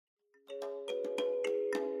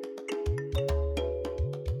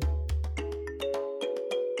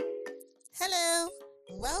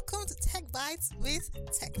Welcome to Techbytes with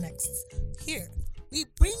TechNext. Here, we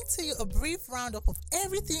bring to you a brief roundup of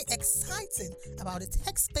everything exciting about the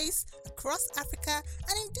tech space across Africa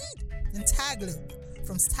and indeed the entire globe.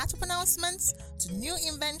 From startup announcements to new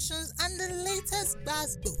inventions and the latest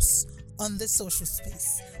buzz on the social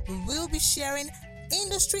space. We will be sharing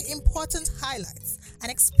industry important highlights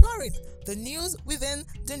and exploring the news within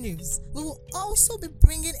the news. We will also be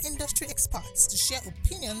bringing industry experts to share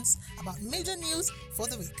opinions about major news for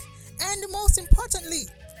the week. And most importantly,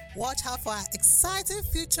 watch out for our exciting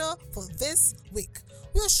future for this week.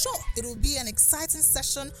 We are sure it will be an exciting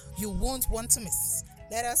session you won't want to miss.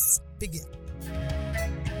 Let us begin.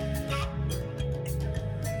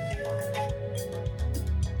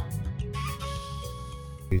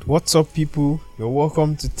 What's up, people? You're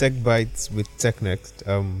welcome to Techbytes with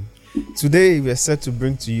TechNext. Today we are set to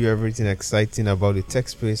bring to you everything exciting about the tech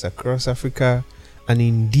space across Africa and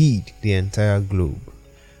indeed the entire globe.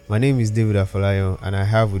 My name is David Afolayan and I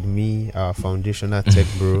have with me our foundational tech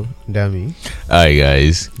bro, Dami. Hi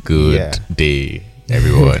guys, good day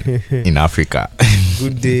everyone in Africa.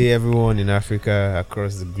 Good day everyone in Africa,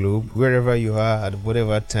 across the globe, wherever you are, at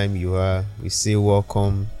whatever time you are, we say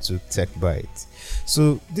welcome to Techbytes.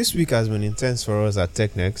 So this week has been intense for us at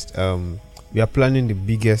TechNext. We are planning the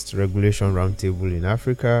biggest regulation roundtable in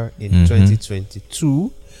Africa in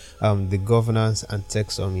 2022. The Governance and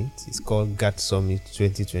Tech Summit is called GATT Summit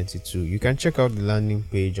 2022. You can check out the landing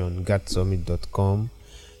page on gattsummit.com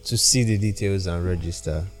to see the details and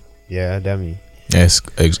register. Yeah, Dami. Yes,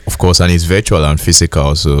 of course, and it's virtual and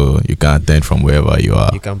physical, so you can attend from wherever you are.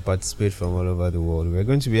 You can participate from all over the world. We're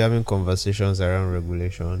going to be having conversations around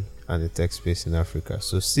regulation and the tech space in Africa.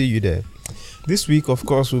 So see you there. This week, of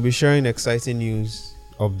course, we'll be sharing exciting news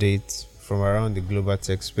updates from around the global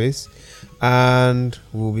tech space, and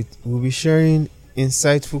we'll be sharing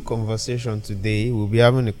insightful conversation today. We'll be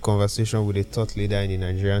having a conversation with a thought leader in the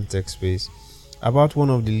Nigerian tech space about one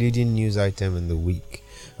of the leading news items in the week.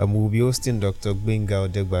 We'll be hosting Dr. Gbenga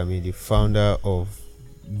Odegbami, the founder of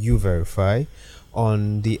YouVerify,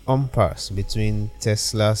 on the impasse between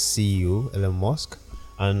Tesla's CEO Elon Musk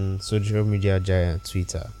and social media giant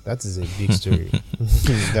Twitter. That is a big story.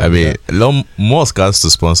 I mean, Elon Musk has to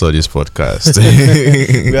sponsor this podcast.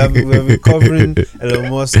 we have been covering Elon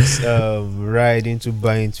Musk's ride into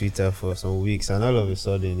buying Twitter for some weeks, and all of a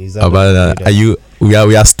sudden he's out about that. We are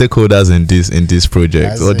stakeholders in this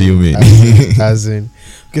project. What do you mean? As in,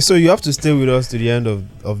 okay, so you have to stay with us to the end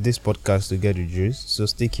of this podcast to get the juice. So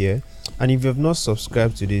stick here, and if you have not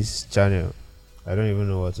subscribed to this channel, I don't even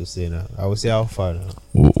know what to say now. I will say how far now.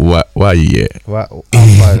 Why are you here? How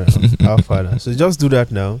far now? How far now? So just do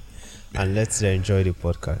that now, and let's enjoy the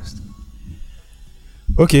podcast.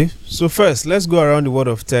 Okay, so first, let's go around the world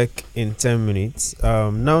of tech in 10 minutes.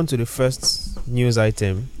 Now to the first news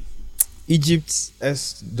item. Egypt's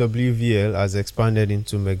SWVL has expanded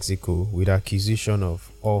into Mexico with acquisition of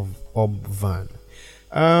Obvan.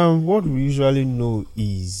 What we usually know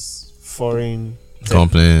is foreign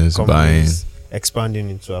companies buying, expanding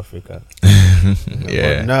into Africa.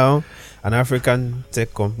 Yeah. But now an African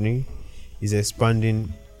tech company is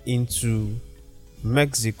expanding into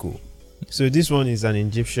Mexico. So this one is an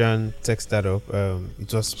Egyptian tech startup.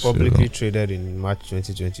 It was publicly traded in March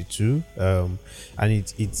 2022, and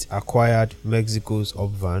it acquired Mexico's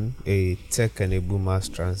Obvan, a tech-enabled mass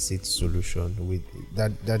transit solution with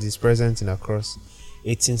that is present in across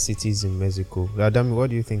 18 cities in Mexico. Adami,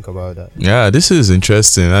 what do you think about that? Yeah, this is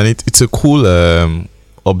interesting, and it's a cool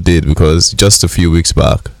update because just a few weeks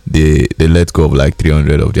back they let go of like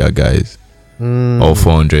 300 of their guys, or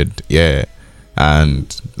 400,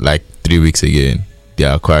 and like 3 weeks again they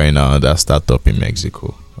are acquiring another startup in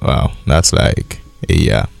Mexico. Wow, that's like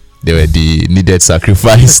they were the needed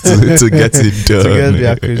sacrifice to get it done. To get the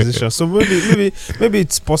acquisition. So maybe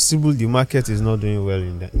it's possible the market is not doing well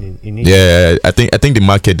in India. Yeah, I think the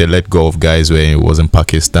market they let go of guys where it was in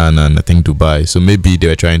Pakistan and I think Dubai. So maybe they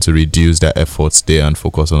were trying to reduce their efforts there and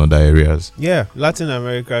focus on other areas. Yeah, Latin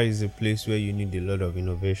America is a place where you need a lot of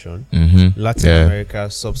innovation. Latin America,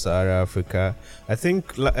 Sub-Saharan Africa. I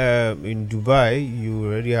think in Dubai you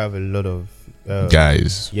already have a lot of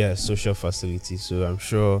guys. Yeah, social facilities. So I'm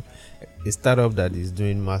sure a startup that is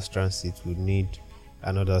doing mass transit would need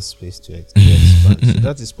another space to expand. So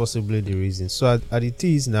that is possibly the reason. So at it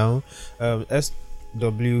is now,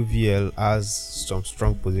 SWVL has some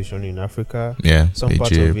strong position in Africa, some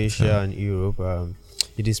parts of Asia and Europe.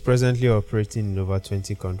 It is presently operating in over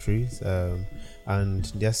 20 countries, and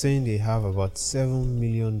they're saying they have about $7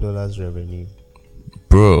 million revenue.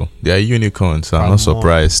 Bro, they are unicorns. I'm not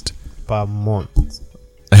surprised. Per month.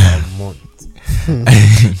 Per month.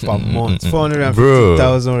 per month.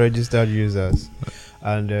 450,000 registered users,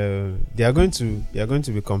 and they are going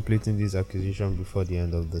to be completing this acquisition before the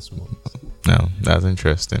end of this month. No, that's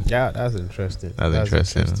interesting. Yeah, that's interesting. That's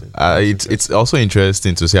interesting. It's also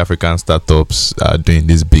interesting to see African startups doing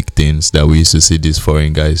these big things that we used to see these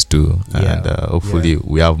foreign guys do, and hopefully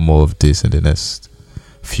we have more of this in the next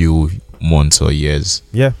few months or years.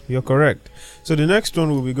 Yeah, you're correct. So the next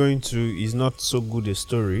one we'll be going to is not so good a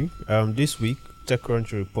story. This week,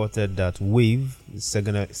 TechCrunch reported that Wave,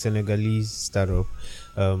 Senegalese startup,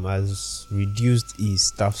 has reduced its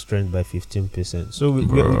staff strength by 15%. So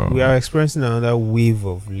we are experiencing another wave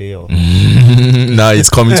of layoff. Now it's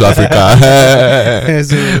coming to Africa.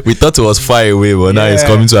 So, we thought it was far away, but now it's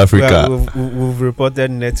coming to Africa. We've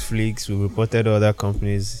reported Netflix, we've reported other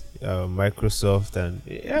companies, Microsoft, and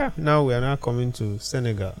now we are now coming to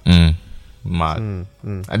Senegal. Mad.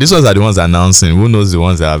 And these ones are the ones announcing. Who knows the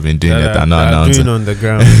ones that have been doing it and not announcing? Doing on the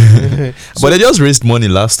ground. But they just raised money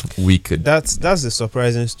last week. That's a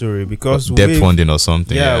surprising story because debt funding or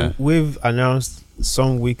something. Yeah, we've announced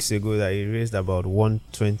some weeks ago that it raised about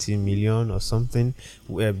 120 million or something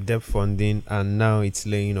debt funding, and now it's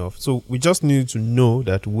laying off. So we just need to know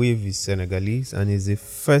that Wave is Senegalese and is the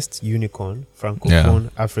first unicorn, francophone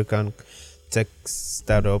African tech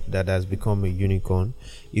startup that has become a unicorn.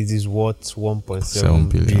 It is worth 1.7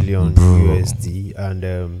 billion USD, and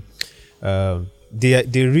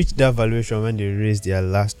they reached that valuation when they raised their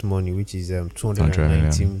last money, which is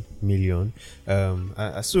 290 million.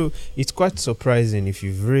 So it's quite surprising if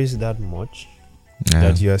you've raised that much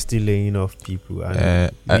that you are still laying off people.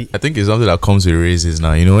 And I think it's something that comes with raises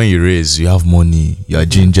now. You know, when you raise, you have money, you are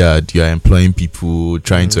gingered, you are employing people,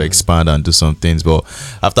 trying to expand and do some things. But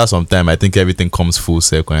after some time, I think everything comes full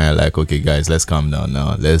circle and you're like, okay, guys, let's calm down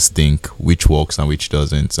now. Let's think which works and which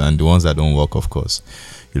doesn't. And the ones that don't work, of course,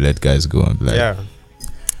 you let guys go and be like,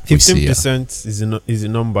 15% is a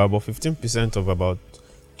number, but 15% of about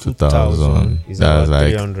 2,000 is that's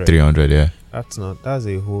about like 300. That's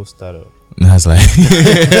a whole startup. That's like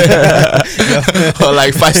or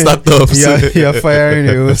like 5 startups. You're firing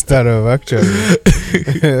a whole startup, actually.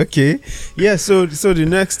 Okay. Yeah, so the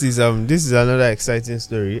next is this is another exciting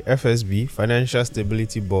story. FSB, Financial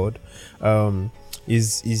Stability Board,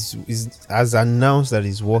 has announced that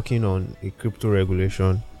it's working on a crypto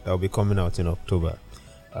regulation that will be coming out in October.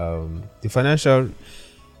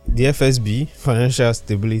 The FSB, Financial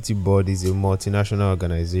Stability Board, is a multinational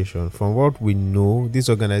organization. From what we know, this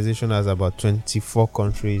organization has about 24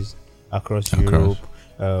 countries across Europe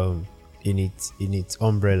in its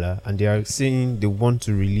umbrella, and they are saying they want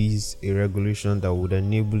to release a regulation that would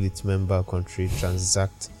enable its member country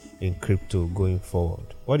transact in crypto going forward.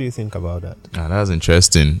 What do you think about that? That's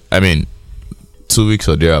interesting. I mean, 2 weeks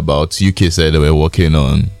or thereabouts, UK said they were working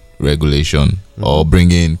on regulation or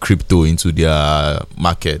bringing crypto into their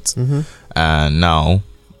market, and now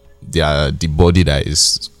they are the body that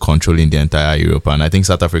is controlling the entire Europe, and I think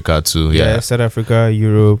South Africa too. South Africa,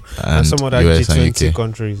 Europe, and some other US G20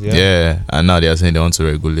 countries. And now they are saying they want to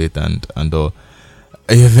regulate and all.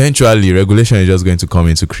 Eventually, regulation is just going to come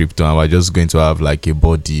into crypto, and we're just going to have like a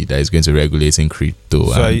body that is going to regulate in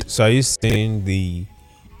crypto. So are you saying the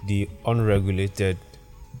unregulated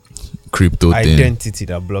crypto identity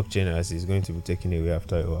that blockchain has is going to be taken away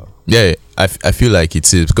after a while? I feel like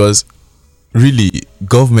it is, because really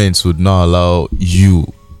governments would not allow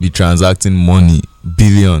you be transacting money,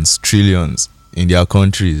 billions, trillions in their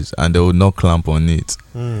countries, and they would not clamp on it.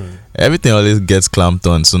 Everything always gets clamped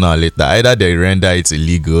on sooner or later. Either they render it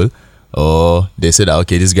illegal, or they say that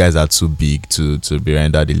okay, these guys are too big to be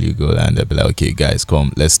rendered illegal, and they'll be like, okay guys,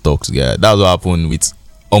 come, let's talk together. That's what happened with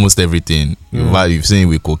almost everything. You've seen it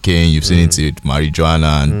with cocaine, you've seen it with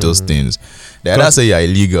marijuana and those things. They either say you're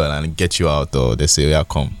illegal and get you out, or they say, yeah,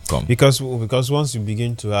 come. Because once you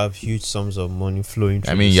begin to have huge sums of money flowing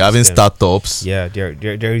through, you're having startups. Yeah,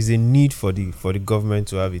 there is a need for the government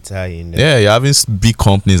to have its eye in there. Yeah, you're having big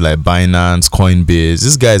companies like Binance, Coinbase.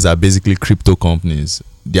 These guys are basically crypto companies.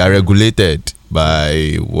 They are regulated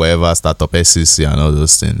by whatever startup SEC and all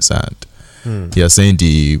those things. And you're saying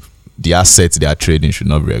the assets they are trading should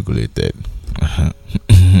not be regulated.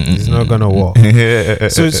 It's not gonna work.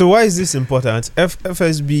 So why is this important?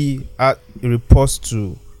 FSB reports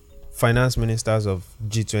to finance ministers of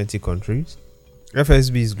G20 countries.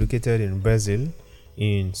 FSB is located in Brazil,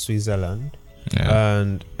 in Switzerland,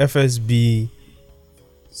 and FSB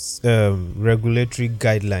regulatory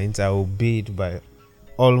guidelines are obeyed by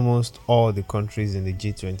almost all the countries in the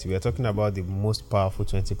G20. We are talking about the most powerful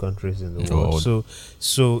 20 countries in the world.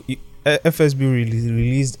 So FSB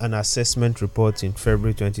released an assessment report in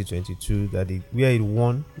February 2022 where it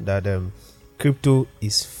warned that crypto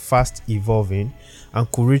is fast evolving and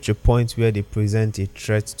could reach a point where they present a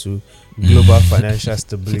threat to global financial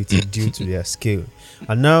stability due to their scale.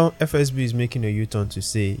 And now FSB is making a U-turn to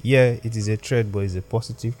say, yeah, it is a threat, but it's a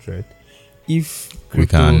positive threat. If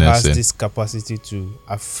crypto has this capacity to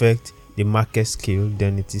affect the market scale,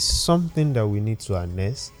 then it is something that we need to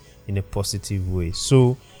harness in a positive way.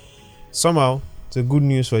 So somehow it's a good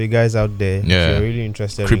news for you guys out there. Yeah. If you're really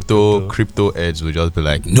interested in crypto heads will just be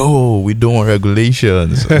like, no, we don't want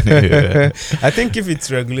regulations. Yeah. I think if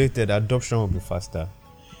it's regulated, adoption will be faster.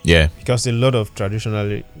 Yeah, because a lot of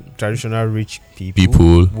traditional rich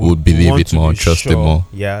people would believe it more, trust it more.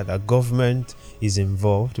 Yeah, that government is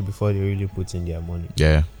involved before they really put in their money.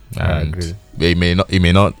 Yeah, I agree.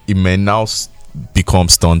 It may now become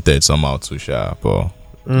stunted somehow too, but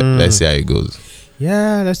let's see how it goes.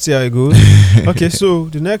 Yeah, let's see how it goes. Okay, so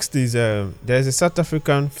the next is there's a South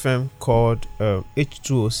African firm called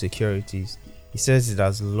H2O Securities. It says it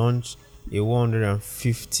has launched a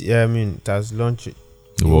 $150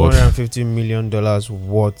 million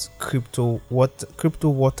worth crypto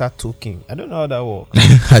water token. I don't know how that works.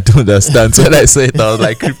 I don't understand. So when I say it, I was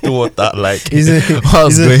like, crypto water, like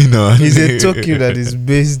what's going on? It's a token that is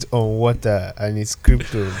based on water and it's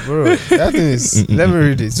crypto, bro. That thing is. Let me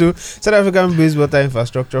read it. So, South African based water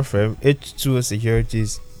infrastructure firm H2O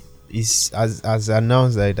Securities has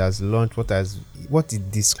announced that it has launched what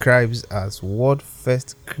it describes as world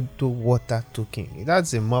first crypto water token.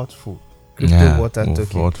 That's a mouthful. Water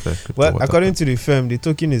token. According to the firm, the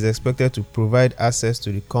token is expected to provide access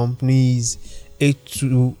to the company's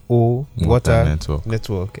H2O water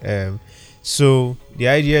network. So the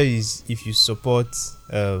idea is, if you support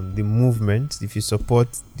the movement, if you support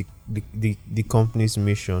the company's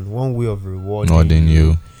mission, one way of rewarding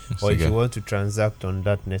you, or if you want to transact on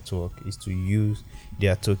that network, is to use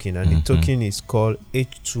their token, and the token is called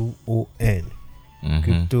H2ON,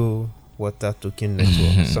 crypto water token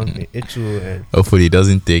network, something H2ON. Hopefully it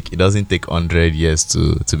doesn't take 100 years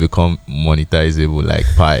to become monetizable like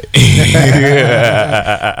pi.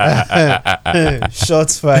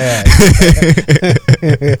 Shots fired.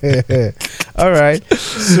 All right,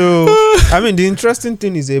 so I mean, the interesting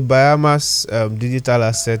thing is a Bahamas digital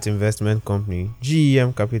asset investment company,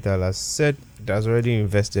 GEM Capital, has said it has already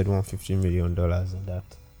invested $150 million in that.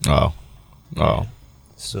 Wow.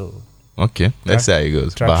 So okay, let's see how it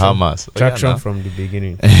goes. Bahamas. Traction from the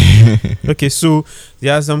beginning. Okay, so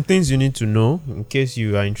there are some things you need to know in case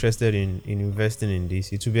you are interested in investing in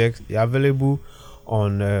this. It will be available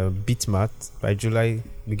on Bitmart by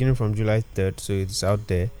beginning from July 3rd, so it's out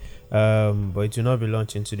there. But it will not be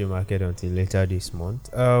launched into the market until later this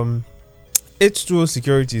month. H2O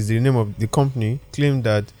Securities, the name of the company, claimed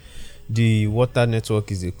that the water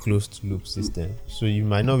network is a closed loop system, so you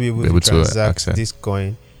might not be able to transact this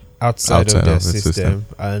coin outside of their system.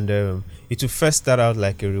 And it will first start out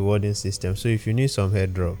like a rewarding system. So if you need some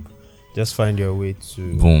airdrop, just find your way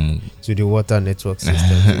to the water network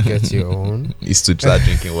system to get your own. It's to start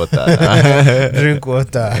drinking water. Drink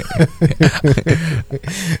water.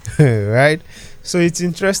 Right? So it's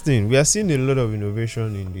interesting. We are seeing a lot of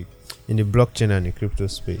innovation in the blockchain and the crypto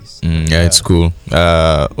space. It's cool.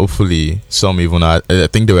 Hopefully some even I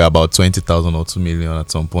think there were about 20,000 or 2 million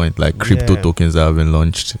at some point, like crypto tokens that have been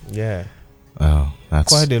launched. Wow,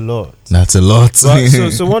 that's quite a lot. That's a lot.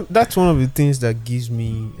 That's one of the things that gives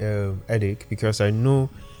me headache, because I know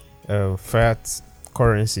fiat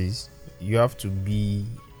currencies, you have to be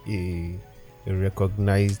a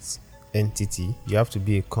recognized entity. You have to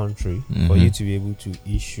be a country for you to be able to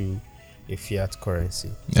issue a fiat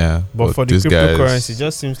currency. But for the cryptocurrency, it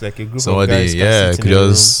just seems like a group of guys could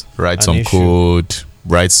just write some code,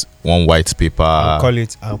 write one white paper, and call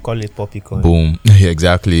it Poppycoin. Boom.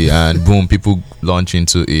 Exactly. And boom, people launch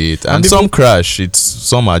into it, and some crash.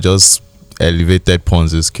 Some are just elevated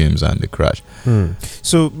Ponzi schemes and they crash.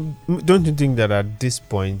 So don't you think that at this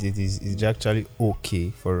point it's actually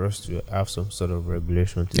okay for us to have some sort of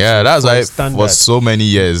regulation? That's why for so many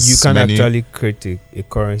years you can't actually create a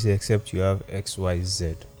currency except you have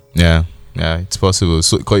XYZ. Yeah, it's possible.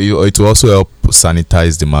 So it will also help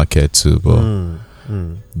sanitize the market too, but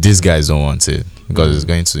these guys don't want it because it's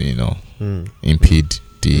going to impede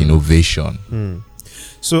the innovation.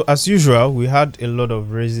 So as usual, we had a lot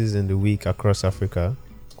of raises in the week across Africa.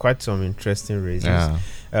 Quite some interesting raises.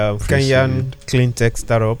 Kenyan clean tech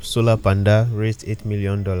startup Solar Panda raised $8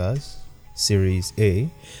 million, Series A.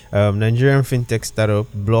 Nigerian fintech startup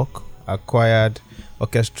Block acquired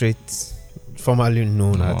Orchestrate, formerly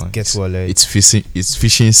known as Get Wallet. It's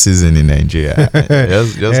fishing season in Nigeria.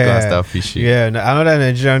 just go and start fishing. Another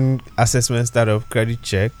Nigerian assessment startup Credit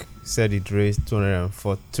Check said it raised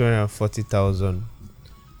 240,000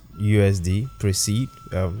 USD pre-seed.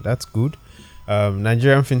 That's good.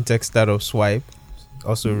 Nigerian fintech startup Swipe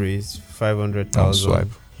also raised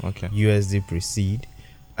 500,000 USD pre-seed.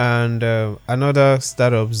 And another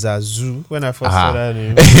startup, Zazu. When I first saw that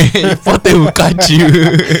name, I thought they would catch you.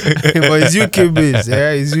 but it's UK based.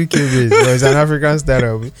 Yeah, it's UK based. But it's an African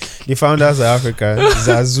startup. The founders are African.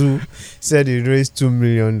 Zazu said it raised $2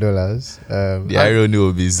 million. The irony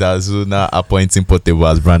will be Zazu now appointing Portable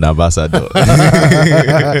as brand ambassador.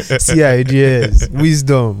 See ideas,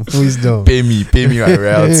 wisdom. Pay me my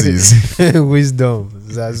royalties. Wisdom.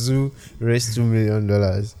 Zazu raised $2 million.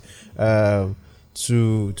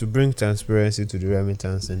 To bring transparency to the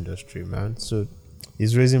remittance industry, man. So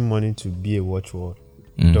he's raising money to be a watchdog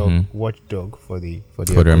for the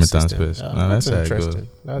remittance space. That's interesting.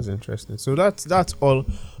 That's interesting. So that's all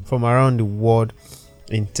from around the world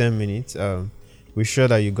in 10 minutes. We're sure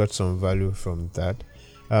that you got some value from that.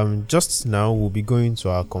 Just now we'll be going to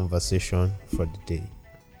our conversation for the day.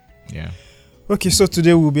 Yeah. Okay, so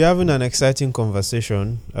today we'll be having an exciting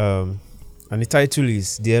conversation. And the title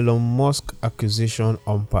is The Elon Musk Acquisition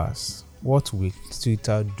Impasse. What will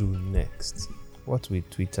Twitter do next?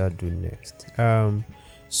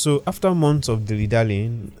 So after months of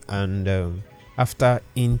dilly-dallying and after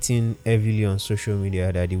hinting heavily on social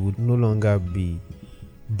media that he would no longer be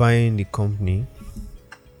buying the company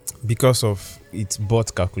because of its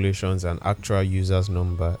bot calculations and actual users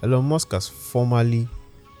number, Elon Musk has finally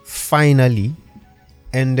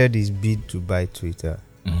ended his bid to buy Twitter.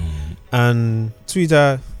 And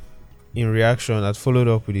Twitter, in reaction, had followed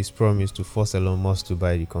up with his promise to force Elon Musk to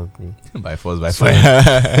buy the company. By force, by fire.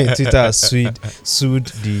 Twitter has sued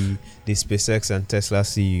the SpaceX and Tesla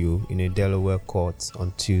CEO in a Delaware court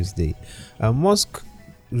on Tuesday. Musk's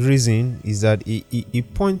reason is that he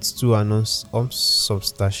points to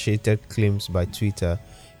unsubstantiated claims by Twitter.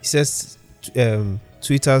 He says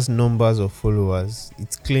Twitter's numbers of followers,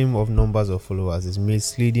 its claim of numbers of followers is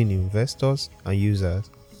misleading investors and users.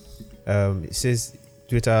 It says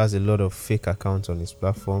Twitter has a lot of fake accounts on its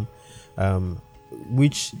platform,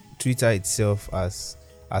 which Twitter itself has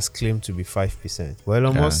claimed to be 5%. Well,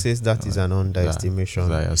 Elon Musk says that is an underestimation.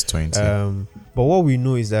 That's 20. But what we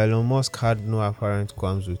know is that Elon Musk had no apparent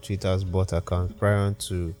qualms with Twitter's bot account prior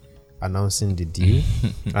to announcing the deal.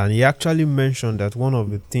 And he actually mentioned that one of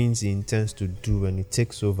the things he intends to do when he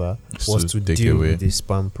takes over was to deal with the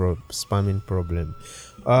spamming problem.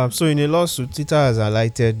 So in a lawsuit, Twitter has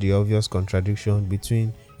highlighted the obvious contradiction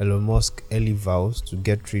between Elon Musk's early vows to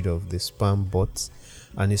get rid of the spam bots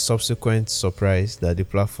and his subsequent surprise that the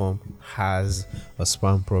platform has a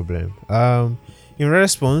spam problem. In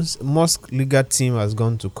response, Musk's legal team has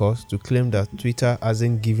gone to court to claim that Twitter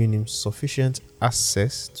hasn't given him sufficient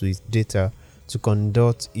access to his data to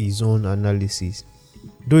conduct his own analysis,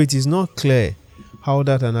 though it is not clear how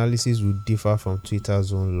that analysis would differ from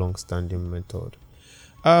Twitter's own long-standing method.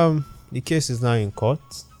 The case is now in court.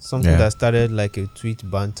 Something that started like a tweet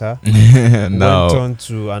banter went on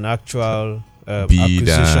to an actual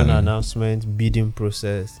acquisition announcement, bidding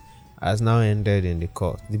process, has now ended in the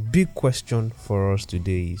court. The big question for us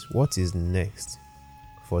today is, what is next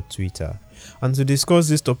for Twitter? And to discuss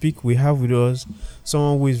this topic, we have with us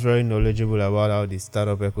someone who is very knowledgeable about how the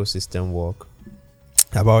startup ecosystem works,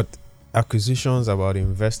 about acquisitions, about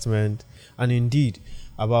investment, and indeed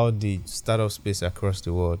about the startup space across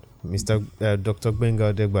the world. Dr.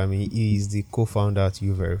 Gbenga Odegbami is the co-founder at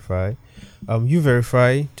uVerify.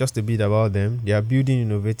 uVerify, just a bit about them, they are building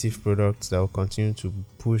innovative products that will continue to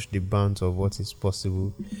push the bounds of what is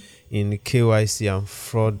possible in KYC and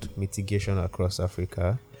fraud mitigation across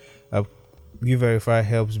Africa. uVerify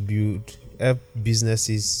help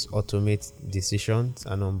businesses automate decisions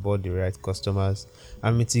and onboard the right customers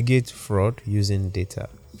and mitigate fraud using data.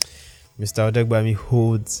 Mr. Odegbami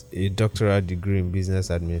holds a doctoral degree in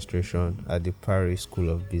business administration at the Paris School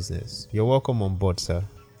of Business. You're welcome on board, sir.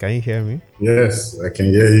 Can you hear me? Yes, I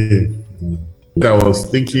can hear you. I was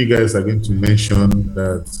thinking you guys are going to mention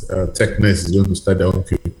that Techbytes is going to start their own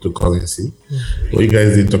cryptocurrency. But you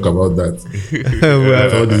guys didn't talk about that.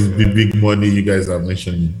 All this big money you guys are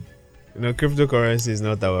mentioning. Cryptocurrency is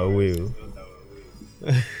not our way.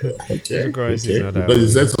 Okay. Because you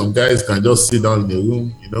said some guys can just sit down in the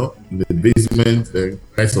room, in the basement,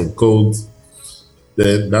 write some code,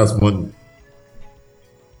 then that's money.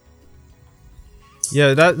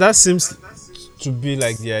 Yeah, that seems to be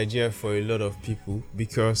like the idea for a lot of people,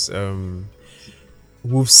 because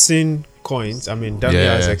we've seen coins. I mean, Dami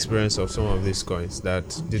has experience of some of these coins that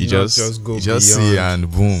did not just go beyond see and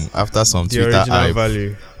boom, after some the Twitter original hype.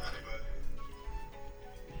 value.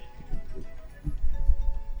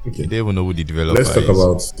 You don't even know who the developer Let's talk is.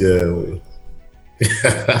 about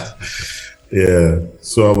yeah.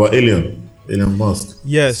 So about Elon Musk.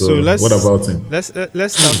 Yeah, so what about him? let's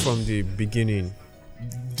start from the beginning.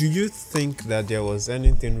 Do you think that there was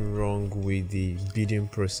anything wrong with the bidding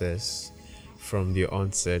process from the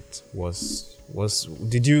onset?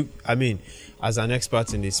 Did you, I mean, as an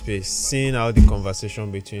expert in the space, seeing how the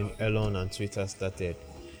conversation between Elon and Twitter started,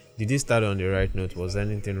 did it start on the right note? Was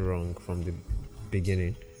anything wrong from the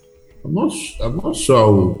beginning? I'm not sure I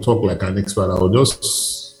will talk like an expert. I will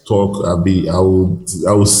just talk. I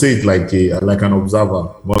will say it like an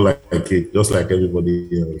observer, more like just like everybody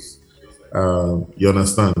else. You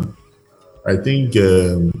understand? I think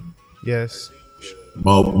Yes.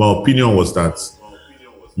 my opinion was that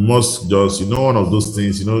Musk just, one of those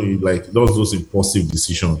things, he like does those impulsive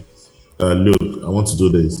decisions. Look, I want to do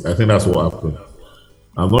this. I think that's what happened.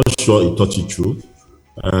 I'm not sure he thought it through.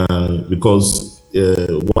 Because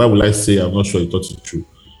why will I say I'm not sure he thought it through?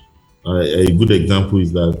 A good example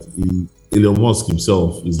is that Elon Musk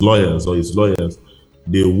himself, his lawyers,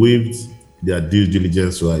 they waived their due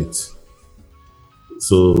diligence rights.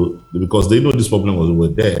 So because they know this problem were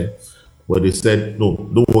there, but they said, no,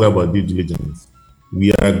 don't worry about due diligence.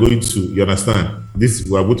 We are going to, you understand, we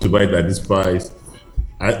are going to buy it at this price.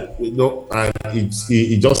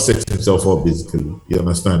 He just sets himself up basically. You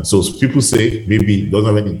understand? So people say maybe he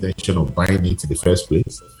doesn't have any intention of buying it in the first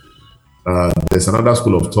place. There's another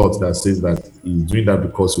school of thought that says that he's doing that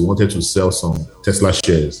because he wanted to sell some Tesla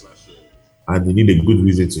shares, and you need a good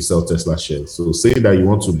reason to sell Tesla shares. So saying that you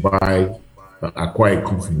want to acquire a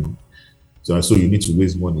company, so you need to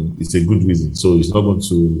raise money, it's a good reason. So it's not going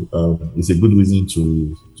to. It's a good reason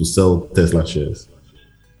to sell Tesla shares.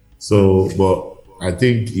 So, but I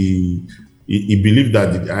think he believed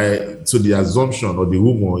that so the assumption or the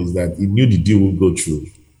rumor is that he knew the deal would go through.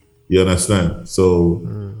 You understand? So,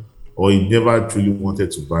 or he never truly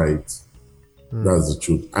wanted to buy it. That's the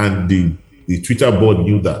truth. And the Twitter board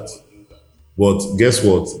knew that. But guess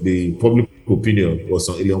what? The public opinion was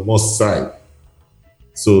on Elon Musk's side.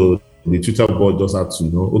 So the Twitter board just had to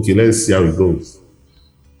okay, let's see how it goes.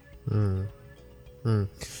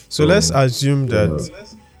 So let's assume that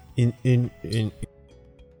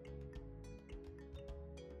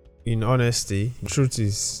in honesty, the truth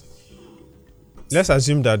is, let's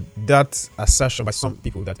assume that assertion by some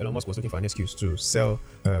people that Elon Musk was looking for an excuse to sell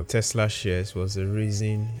Tesla shares was the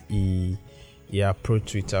reason he approached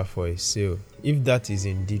Twitter for a sale. If that is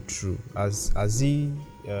indeed true, has he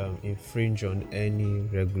infringed on any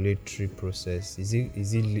regulatory process? Is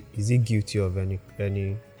he guilty of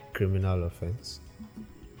any criminal offense?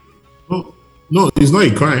 No, it's not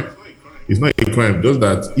a crime. It's not a crime. Just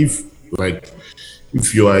that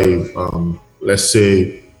if you are let's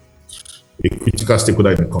say a critical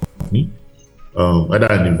stakeholder in a company, either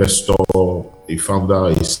an investor, a founder,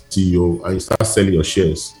 a CEO, and you start selling your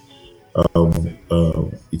shares,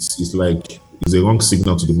 it's a wrong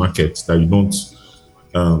signal to the market that you don't.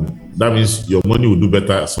 That means your money will do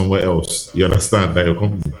better somewhere else. You understand, that your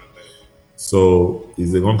company. So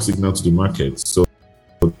it's a wrong signal to the market. So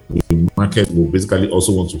the market will basically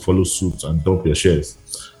also want to follow suit and dump your shares.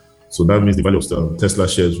 So that means the value of Tesla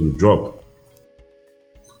shares will drop.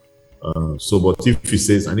 But if he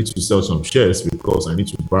says, I need to sell some shares because I need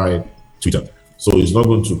to buy Twitter, so it's not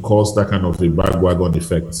going to cause that kind of a bandwagon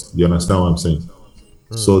effect. You understand what I'm saying?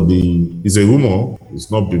 So it's a rumor. It's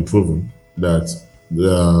not been proven that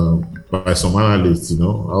by some analysts,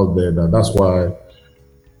 out there, that's why.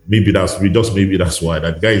 Maybe that's why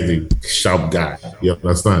that guy is a sharp guy. You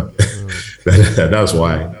understand? That's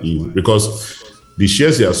why because the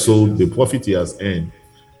shares he has sold, the profit he has earned,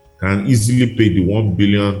 can easily pay the $1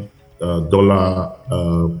 billion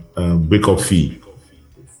breakup fee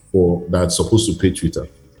for that's supposed to pay Twitter.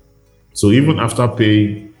 So even after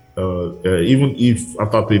paying, if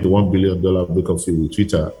after paying the $1 billion breakup fee with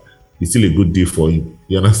Twitter, it's still a good deal for him.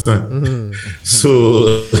 You understand?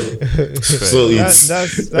 So it's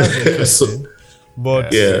that's interesting.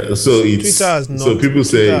 But yeah, so it's Twitter has not. So people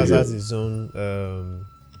say Twitter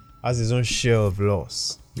has his own share of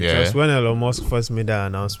loss. Because when Elon Musk first made that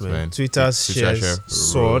announcement, Twitter's shares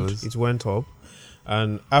soared. It went up,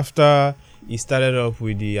 and after he started up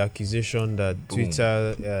with the accusation that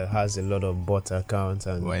Twitter has a lot of bot accounts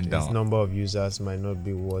and its number of users might not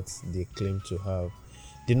be what they claim to have,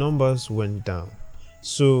 the numbers went down.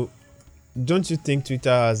 So don't you think Twitter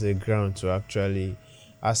has a ground to actually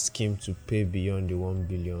ask him to pay beyond the 1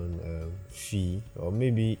 billion fee, or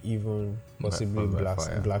maybe even possibly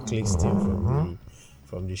blacklist him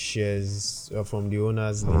from the shares, from the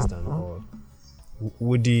owners list and all?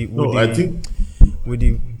 Would the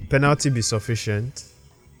penalty be sufficient?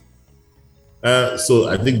 So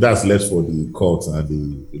I think that's left for the court and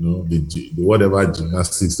the whatever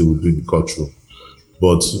gymnastics they will do in the courtroom.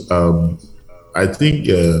 But I think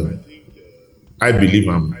I believe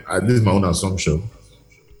this is my own assumption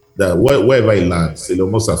that wherever he lands,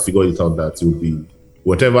 Elon Musk have figured it out that it will be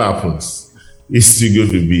whatever happens, he's still going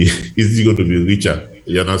to be richer.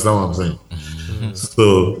 You understand what I'm saying?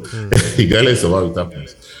 So regardless of how it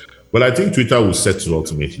happens. But I think Twitter will settle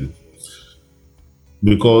ultimately.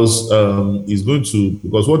 Because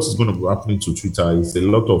because what is going to be happening to Twitter is a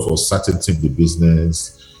lot of uncertainty in the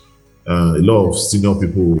business. A lot of senior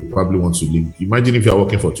people probably want to leave. Imagine if you are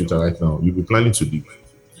working for Twitter right now, you'll be planning to leave.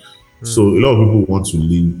 So a lot of people want to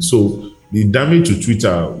leave. So the damage to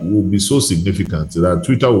Twitter will be so significant that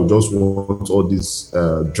Twitter will just want all this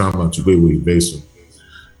drama to go away very soon.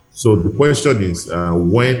 So the question is,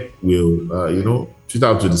 when will Twitter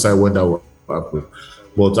have to decide when that will happen?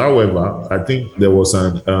 But however, I think there was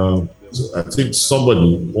one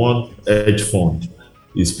hedge fund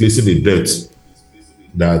is placing a bet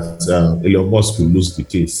that Elon Musk will lose the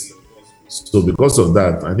case. So because of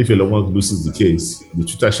that, and if Elon Musk loses the case, the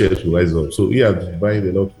Twitter shares will rise up. So he has been buying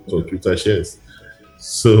a lot of Twitter shares.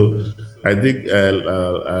 So I think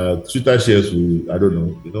Twitter shares will, I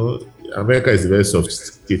don't know, America is a very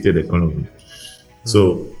sophisticated economy.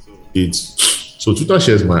 So Twitter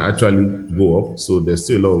shares might actually go up. So there's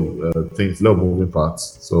still a lot of things, a lot of moving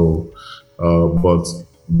parts. So, but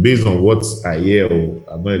based on what I hear,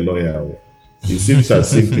 I'm not a lawyer, it seems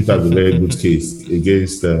as if Twitter has a very good case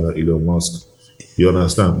against Elon Musk. You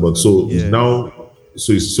understand? But it's now,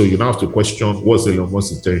 so you now have to question what's Elon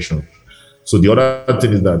Musk's intention. So the other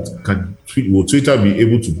thing is that will Twitter be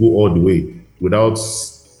able to go all the way without,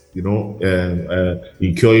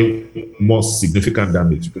 incurring more significant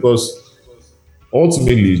damage? Because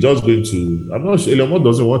ultimately, it's just going to. I'm not sure Elon Musk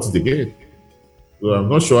doesn't want it again. So I'm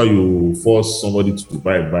not sure you force somebody to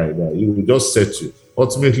buy that. You will just settle.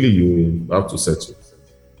 Ultimately, you will have to settle.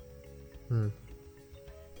 All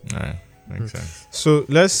right, makes sense. So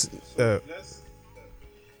let's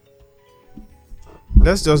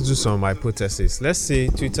just do some hypothesis. Let's say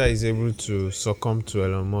Twitter is able to succumb to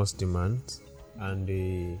Elon Musk's demand, and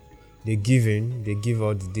they give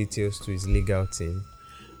all the details to his legal team,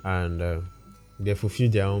 and they fulfill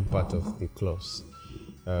their own part of the clause.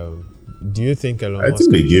 Do you think Elon Musk? I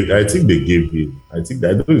think they gave him. I think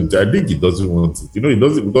he doesn't want it. He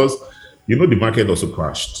doesn't because the market also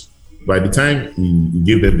crashed. By the time he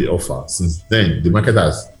gave them the offer, since then the market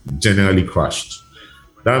has generally crashed.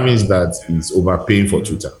 That means that he's overpaying for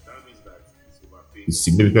Twitter. He's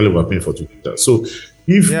significantly overpaying for Twitter. So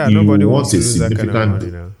if he wants a significant,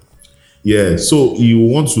 so he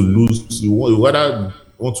wants to lose. He rather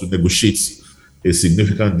want to negotiate a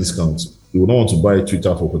significant discount. He would not want to buy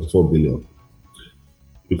Twitter for 44 billion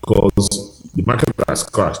because the market has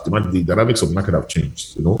crashed. The dynamics of the market have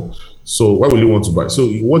changed. So why will he want to buy? So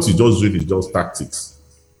what he's just doing is just tactics.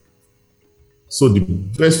 So the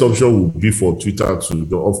best option would be for Twitter of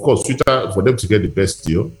course, Twitter, for them to get the best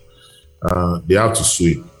deal, they have to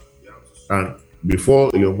sue him. And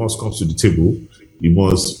before Elon Musk comes to the table, he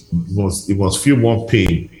must feel more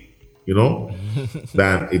pain,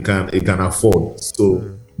 than it can afford.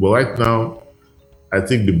 So, but right now, I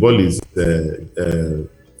think the ball is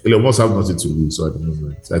Elon Musk have nothing to lose at the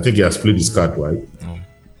moment. I think he has played his card right.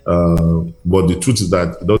 But the truth is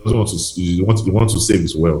that he doesn't want to. He wants to save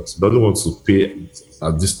his wealth. He doesn't want to pay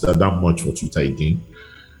that much for Twitter again.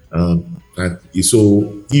 And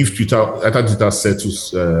so, if Twitter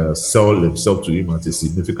settles sell themselves to him at a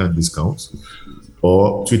significant discount,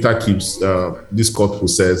 or Twitter keeps this court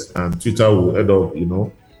process, and Twitter will end up,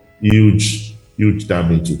 huge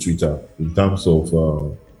damage to Twitter in terms of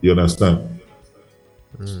you understand.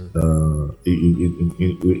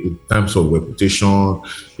 In terms of reputation,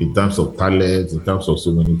 in terms of talent, in terms of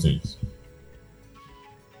so many things.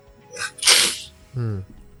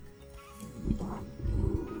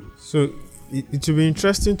 So it will be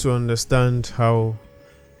interesting to understand how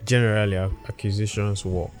generally acquisitions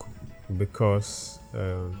work, because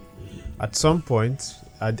at some point,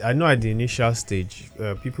 I know at the initial stage,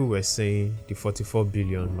 people were saying the 44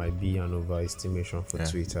 billion might be an overestimation for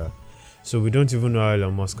Twitter. So we don't even know how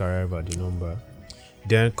Elon Musk arrived at the number.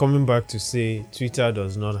 Then coming back to say Twitter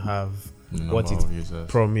does not have what it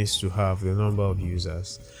promised to have, the number of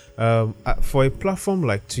users. For a platform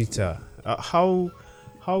like Twitter, how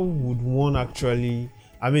would one actually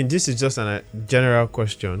I mean, this is just a general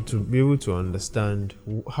question to be able to understand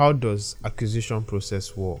how does acquisition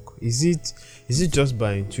process work. Is it just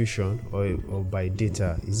by intuition or by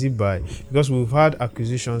data? Is it by, because we've had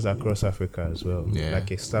acquisitions across Africa as well,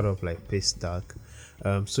 like a startup like Paystack.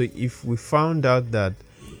 So if we found out that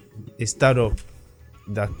a startup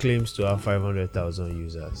that claims to have 500,000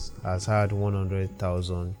 users has had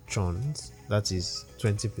 100,000 churns, that is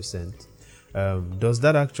 20%. Does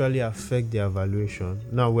that actually affect their valuation?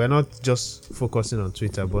 Now, we're not just focusing on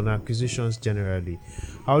Twitter, but on acquisitions generally.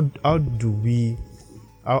 How do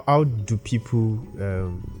people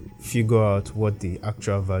figure out what the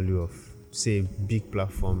actual value of, say, a big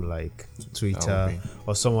platform like Twitter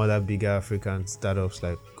or some other bigger African startups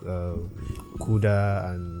like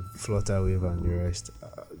Kuda and Flutterwave and the rest?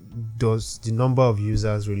 Does the number of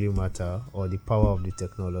users really matter, or the power of the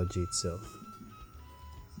technology itself?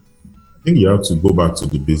 I think you have to go back to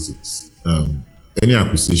the basics. Any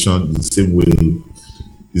acquisition, the same way,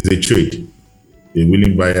 is a trade. A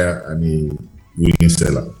willing buyer and a willing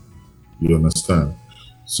seller. You understand?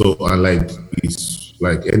 So, unlike it's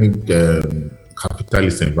like any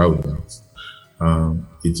capitalist environment,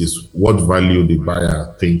 it is what value the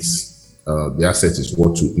buyer thinks the asset is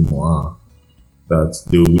worth to him or her that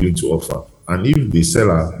they were willing to offer. And if the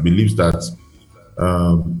seller believes that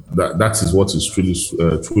that is what is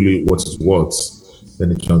truly what is worth, then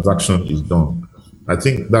the transaction is done. I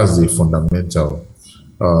think that's the fundamental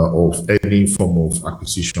of any form of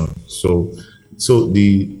acquisition. So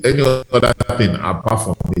the any other thing apart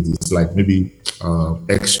from it is like maybe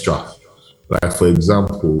extra. Like for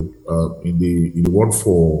example, in the one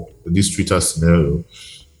for this Twitter scenario,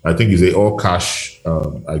 I think it's a all cash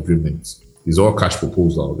agreement. It's all cash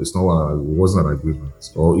proposal. It's not. It wasn't an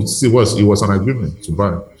agreement, or it was an agreement to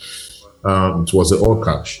buy. It was all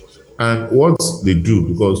cash. And what they do,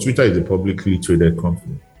 because Twitter is a publicly traded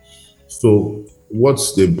company, so what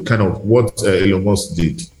Elon Musk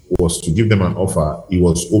did was to give them an offer. He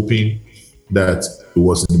was hoping that it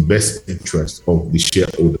was in the best interest of the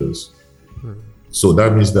shareholders. So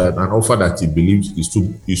that means that an offer that he believes is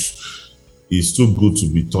too good to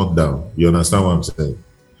be turned down. You understand what I'm saying?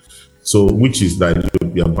 So, which is that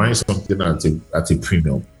you are buying something at a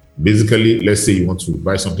premium. Basically, let's say you want to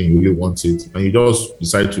buy something, you really want it, and you just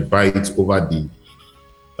decide to buy it over the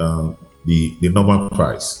normal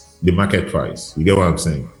price, the market price. You get what I'm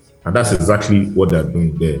saying? And that's exactly what they're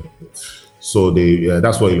doing there. So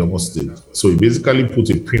that's what Elon Musk did. So he basically put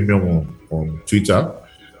a premium on Twitter,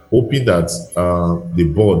 hoping that the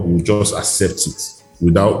board will just accept it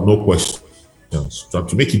without no questions. So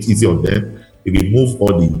to make it easy on them, they remove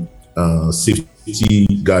all the safety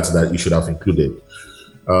guards that you should have included,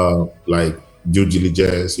 like due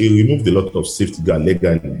diligence. He removed a lot of safety guard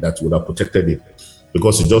legally that would have protected him,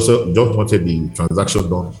 because he just wanted the transaction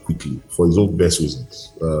done quickly for his own best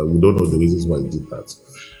reasons. We don't know the reasons why he did that.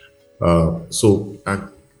 And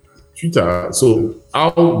Twitter, so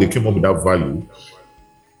how they came up with that value,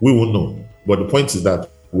 we won't know. But the point is that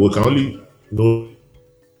we can only know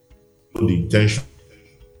the intention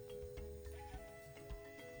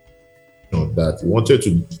that he wanted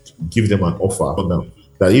to give them an offer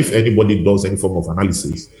that if anybody does any form of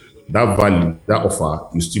analysis, that value, that offer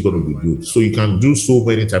is still going to be good. So you can do so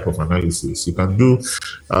many type of analysis. You can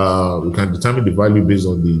determine the value based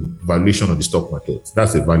on the valuation of the stock market.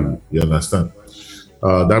 That's a value. You understand?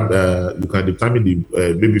 You can determine the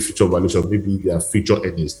maybe future valuation, maybe their future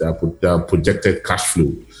earnings, their projected cash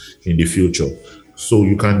flow in the future. So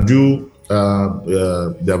you can do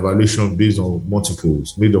the valuation based on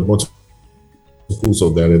multiples,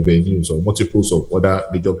 of their revenues or multiples of other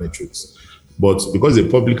major metrics. But because it's a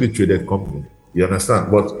publicly traded company, you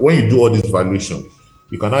understand? But when you do all this valuation,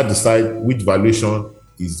 you cannot decide which valuation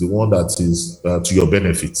is the one that is to your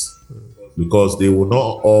benefit, because they will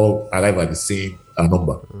not all arrive at the same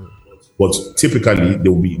number. But typically, they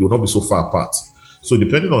will not be so far apart. So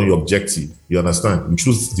depending on your objective, you understand, you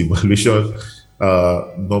choose the valuation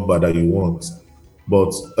number that you want.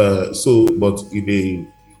 But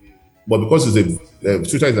because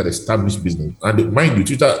Twitter is an established business, and mind you,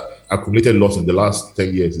 Twitter accumulated loss in the last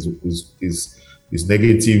 10 years is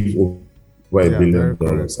negative over $1 billion.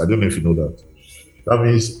 I don't know if you know that. That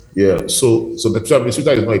means, Twitter is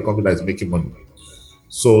not a company that is making money.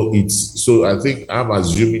 So I think I'm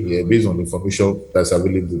assuming here, based on the information that's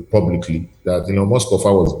available publicly, that Elon Musk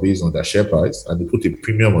offer was based on their share price, and they put a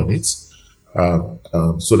premium on it,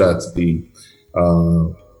 so that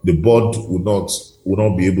the board would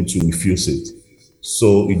not be able to refuse it.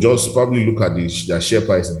 So you just probably look at their share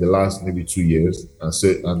price in the last maybe 2 years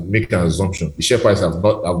and make an assumption. The share price have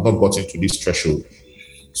not gotten to this threshold.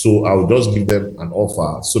 So I'll just give them an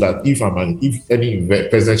offer so that if any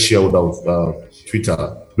present shareholder of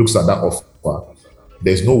Twitter looks at that offer,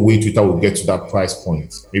 there's no way Twitter will get to that price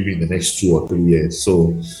point maybe in the next 2 or 3 years.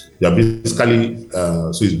 So they're basically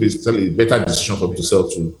it's basically a better decision for me to sell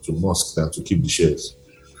to Musk than to keep the shares.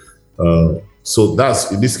 So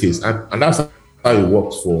that's in this case, and that's how it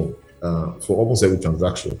works for almost every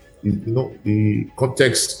transaction. The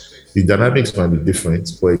context, the dynamics might be different.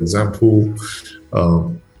 For example,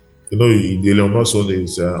 Elon Musk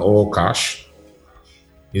is all cash.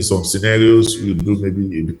 In some scenarios, you do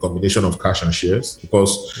maybe a combination of cash and shares,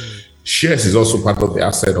 because shares is also part of the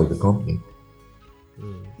asset of the company.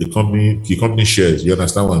 The company shares. You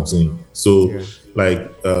understand what I'm saying? So, like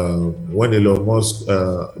when Elon Musk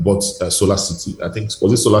bought Solar City, I think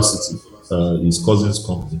was it Solar City, his cousin's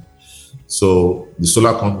company. So the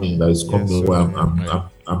solar company that is coming, where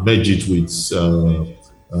I'm merged it with Solar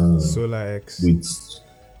X.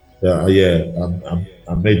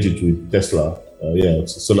 I'm merged it with Tesla.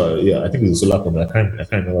 It's solar. I think it's a solar company. I can't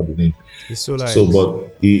remember the name. It's Solar so, X.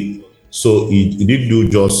 but he didn't do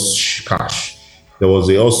just cash. There was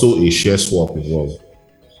also a share swap involved.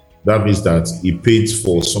 That means that he paid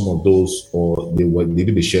for some of those, or they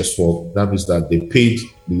did a share swap. That means that they paid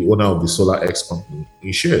the owner of the Solar X company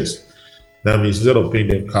in shares. That means instead of paying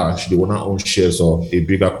them cash, they will now own shares of a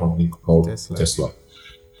bigger company called Tesla.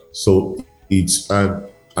 So it's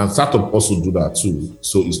and startup also do that too.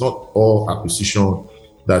 So it's not all acquisition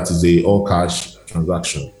that is a all cash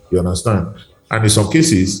transaction. You understand? And in some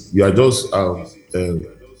cases, you are just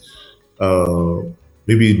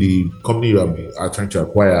maybe the company you are trying to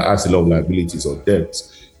acquire has a lot of liabilities or debt.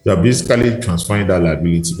 You are basically transferring that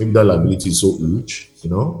liability. Maybe that liability is so huge,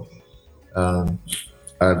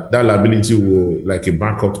 and that liability will, like a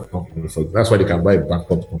bankrupt company. That's why they can buy a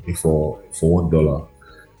bankrupt company for $1,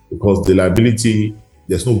 because the liability,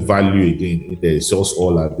 there's no value again. It's just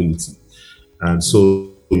all liability, and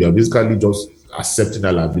so you are basically just accepting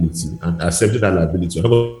that liability, and accepting that liability, you're not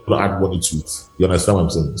going to add money to it. You understand what I'm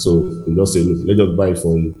saying? So you just say, look, let's just buy it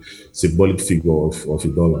for a symbolic figure of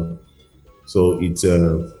 $1. So it's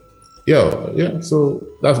So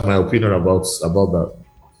that's my opinion about that.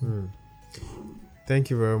 Thank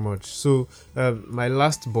you very much. So my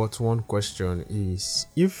last but one question is,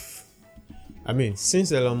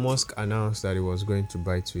 since Elon Musk announced that he was going to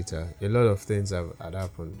buy Twitter, a lot of things had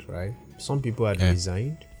happened, right? Some people had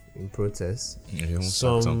resigned in protest.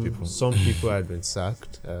 Some people had been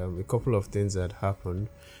sacked. A couple of things had happened.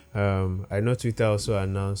 I know Twitter also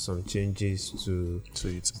announced some changes to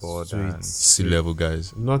its board and C-level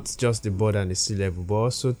guys. Not just the board and the C-level, but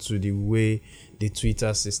also to the way the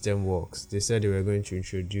Twitter system works. They said they were going to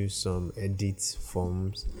introduce some edit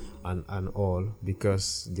forms and all,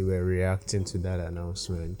 because they were reacting to that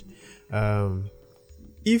announcement.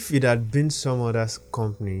 If it had been some other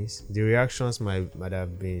companies, the reactions might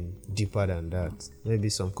have been deeper than that. Maybe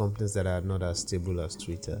some companies that are not as stable as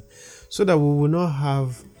Twitter. So that we will not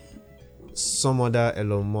have some other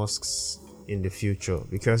Elon Musks in the future,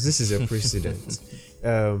 because this is a precedent.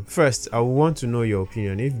 First, I want to know your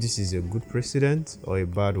opinion if this is a good precedent or a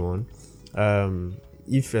bad one.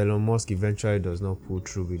 If Elon Musk eventually does not pull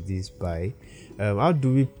through with this buy, how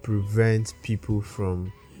do we prevent people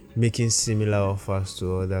from making similar offers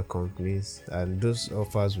to other companies, and those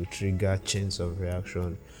offers will trigger chains of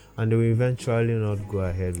reaction and they will eventually not go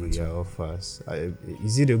ahead with their offers?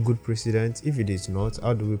 Is it a good precedent? If it is not,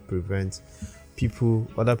 how do we prevent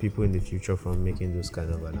other people in the future from making those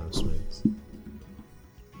kind of announcements?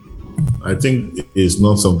 I think it's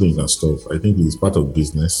not something you can stop. I think it's part of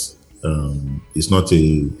business. It's not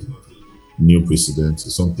a new precedent.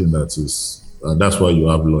 It's something that is, that's why you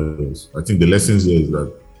have lawyers. I think the lessons here is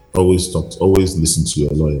that always listen to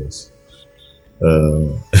your lawyers.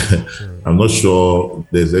 I'm not sure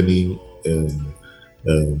there's any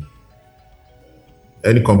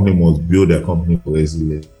company must build their company for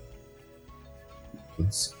resilience.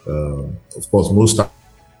 Of course, most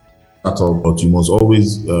startup, but you must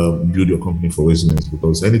always build your company for resilience,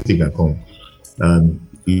 because anything can come, and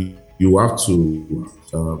you have to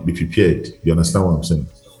be prepared. You understand what I'm saying?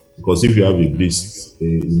 Because if you have a beast,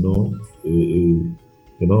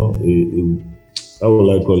 how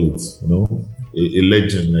will I call it? A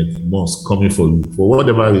legend like Musk coming for you for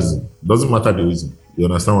whatever reason. Doesn't matter the reason. You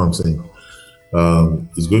understand what I'm saying?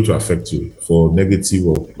 It's going to affect you for negative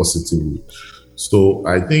or positive. So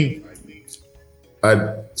I think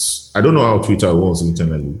I don't know how Twitter was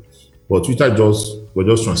internally, but Twitter we're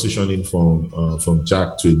just transitioning from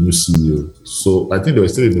Jack to a new CEO. So I think they were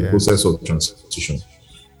still in the process of transition.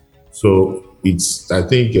 So it's I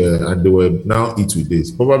think, and they were now eat with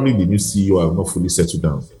this. Probably the new CEO have not fully settled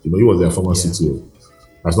down. You know, he was their former CTO.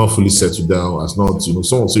 Has not fully settled down. Has not, you know,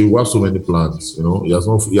 so you have so many plans. You know, he has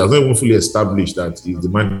not even fully established that he's the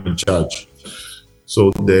man in charge.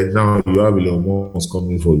 So then now you have Elon Musk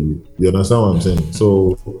coming for you. You understand what I'm saying?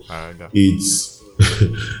 So it's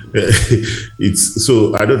it's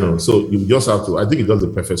so I don't know. So you just have to. I think it does the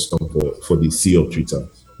perfect storm for the CEO of Twitter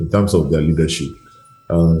in terms of their leadership.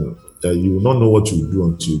 You will not know what you do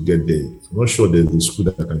until you get there. I'm not sure there's a school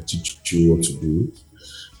that can teach you what to do.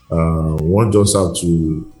 One just have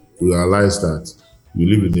to realize that you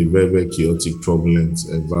live in a very, very chaotic, turbulent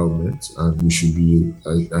environment, and you should be.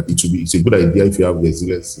 And it's a good idea if you have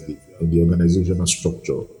resilience in the organizational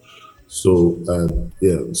structure. So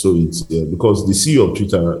so it's because the CEO of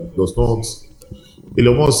Twitter does not.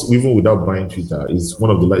 Elon Musk, even without buying Twitter, is one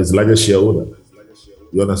of the largest shareholder.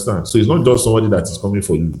 You understand? So it's not just somebody that is coming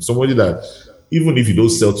for you. Somebody that, even if you don't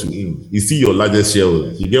sell to him, he's still your largest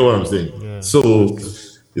shareholder. You get what I'm saying? Yeah. So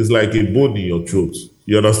it's like a bone in your throat.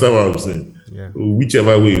 You understand what I'm saying? Yeah.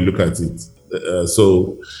 Whichever way you look at it.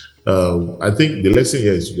 I think the lesson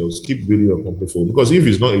here is to just keep building your company forward. Because if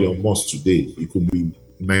it's not Elon Musk today, it could be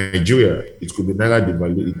Nigeria, it could be Naira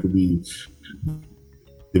devaluation, it could be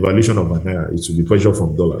devaluation of Naira, it could be pressure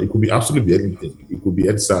from dollar, it could be absolutely anything. It could be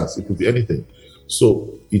EndSARS, it could be anything.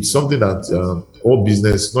 So it's something that all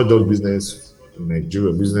business, not just business in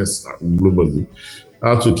Nigeria, business globally,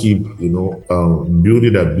 have to keep,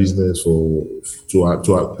 building that business so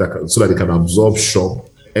that they can absorb shock,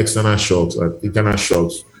 external shocks and internal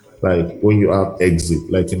shocks. Like when you have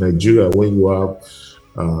exit, like in Nigeria, when you have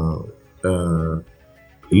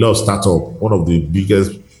a lot of startup, one of the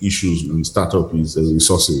biggest issues with startup is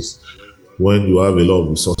resources. When you have a lot of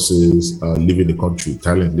resources leaving the country,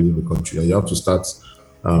 talent leaving the country, and you have to start,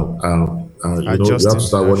 you have to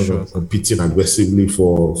start competing aggressively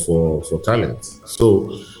for talent.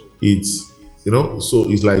 So it's, so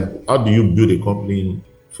it's like, how do you build a company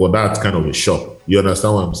for that kind of a shock? You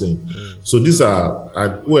understand what I'm saying? Mm. So these are,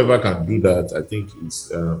 and whoever can do that, I think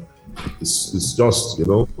it's just,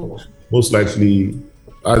 most likely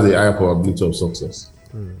has a higher probability of success.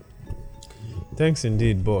 Mm. Thanks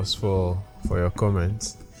indeed, boss, for your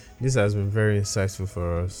comments. This has been very insightful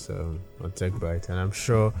for us on Techbytes, and I'm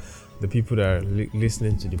sure the people that are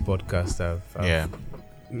listening to the podcast have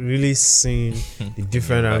really seen the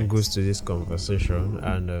different angles to this conversation,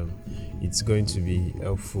 and it's going to be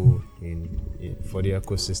helpful for the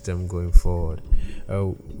ecosystem going forward.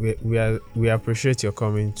 We appreciate your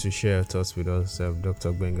coming to share your thoughts with us,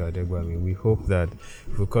 Dr. Gbenga Adegbami. We hope that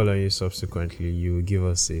if we call on you subsequently, you will give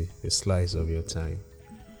us a slice of your time.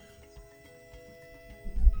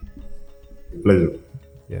 Pleasure.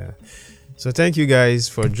 Yeah. So thank you guys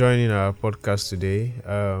for joining our podcast today.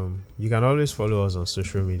 You can always follow us on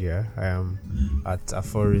social media. I am at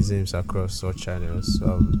Aphorisms across all channels.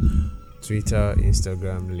 Twitter,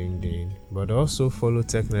 Instagram, LinkedIn. But also follow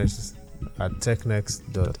TechNext at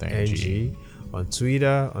technext.ng on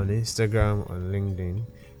Twitter, on Instagram, on LinkedIn,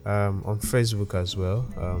 on Facebook as well.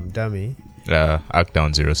 Dami.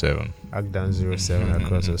 Ackdown07. Ackdown07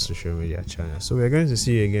 across our social media channels. So we're going to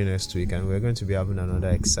see you again next week, and we're going to be having another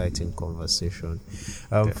exciting conversation.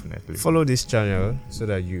 Definitely. Follow this channel so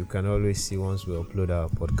that you can always see once we upload our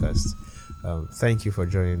podcast. Thank you for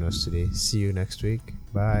joining us today. See you next week.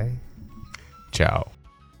 Bye. Ciao.